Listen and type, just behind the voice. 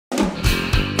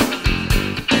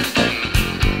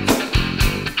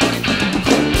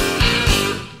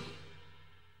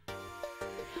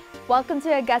Welcome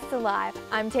to Augusta Live.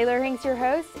 I'm Taylor Hanks, your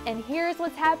host, and here's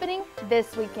what's happening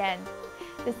this weekend.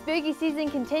 The spooky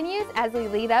season continues as we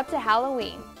lead up to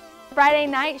Halloween. Friday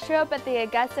night, show up at the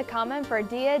Augusta Common for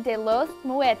Dia de los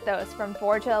Muertos from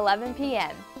 4 to 11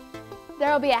 p.m. There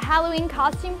will be a Halloween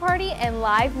costume party and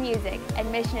live music.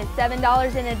 Admission is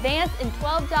 $7 in advance and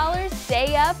 $12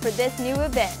 day up for this new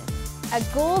event. A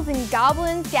Ghouls and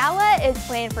Goblins Gala is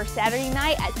planned for Saturday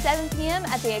night at 7 p.m.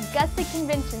 at the Augusta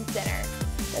Convention Center.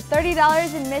 The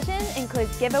 $30 admission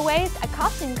includes giveaways, a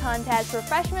costume contest,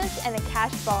 refreshments, and a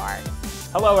cash bar.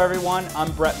 Hello everyone,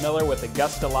 I'm Brett Miller with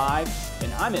Augusta Live,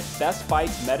 and I'm at Best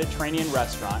Bites Mediterranean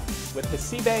Restaurant with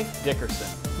Hasibe Dickerson.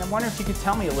 And I'm wondering if you could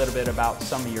tell me a little bit about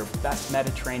some of your best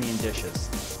Mediterranean dishes.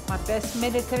 My best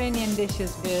Mediterranean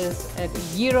dishes is a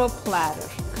gyro platter.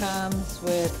 Comes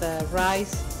with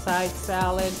rice, side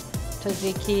salad,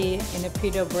 tzatziki, and a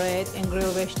pita bread, and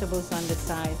grilled vegetables on the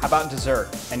side. How about dessert?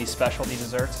 Any specialty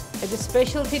desserts? It's a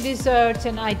specialty dessert,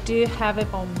 and I do have a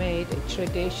homemade, a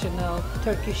traditional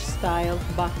Turkish style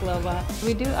baklava.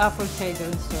 We do offer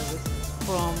catering services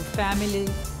from family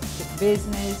to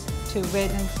business to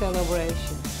wedding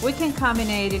celebration. We can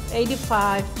accommodate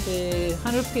 85 to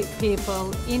 100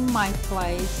 people in my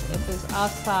place. If it's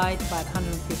outside, about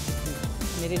 150 people.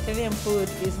 Mediterranean food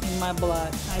is in my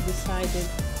blood. I decided to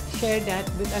share that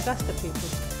with Augusta people.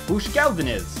 Hoş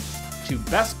geldiniz to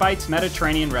Best Bites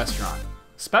Mediterranean Restaurant,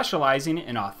 specializing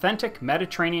in authentic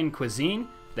Mediterranean cuisine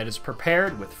that is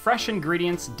prepared with fresh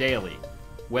ingredients daily.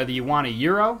 Whether you want a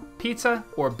gyro, pizza,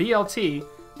 or BLT,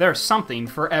 there's something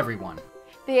for everyone.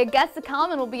 The Augusta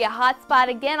Common will be a hot spot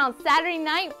again on Saturday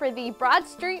night for the Broad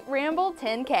Street Ramble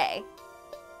 10K.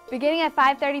 Beginning at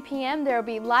 5:30 p.m., there will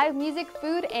be live music,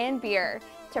 food, and beer.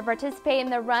 To participate in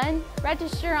the run,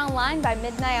 register online by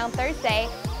midnight on Thursday,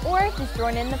 or just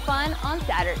join in the fun on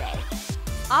Saturday.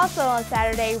 Also on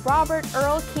Saturday, Robert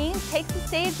Earl King takes the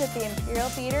stage at the Imperial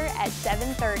Theater at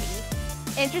 7:30.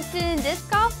 Interested in disc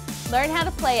golf? Learn how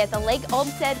to play at the Lake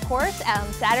Olmstead Course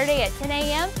on Saturday at 10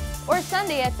 a.m. or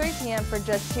Sunday at 3 p.m. for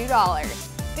just $2.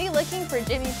 Be looking for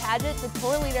Jimmy Padgett, the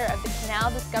tour leader of the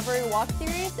Canal Discovery Walk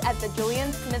series at the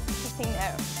Julian Smith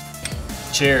Casino.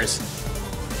 Cheers.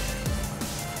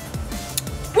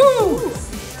 Woo!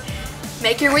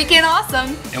 Make your weekend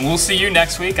awesome. And we'll see you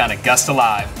next week on Augusta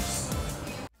Live.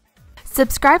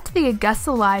 Subscribe to the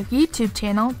Augusta Live YouTube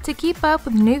channel to keep up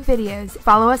with new videos.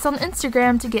 Follow us on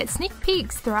Instagram to get sneak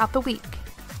peeks throughout the week.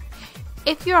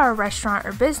 If you are a restaurant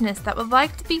or business that would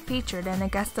like to be featured in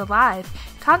Augusta Live,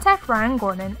 contact Ryan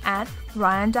Gordon at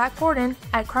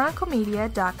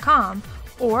ryan.gordon@chroniclemedia.com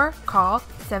or call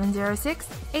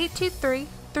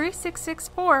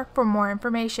 706-823-3664 for more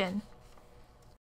information.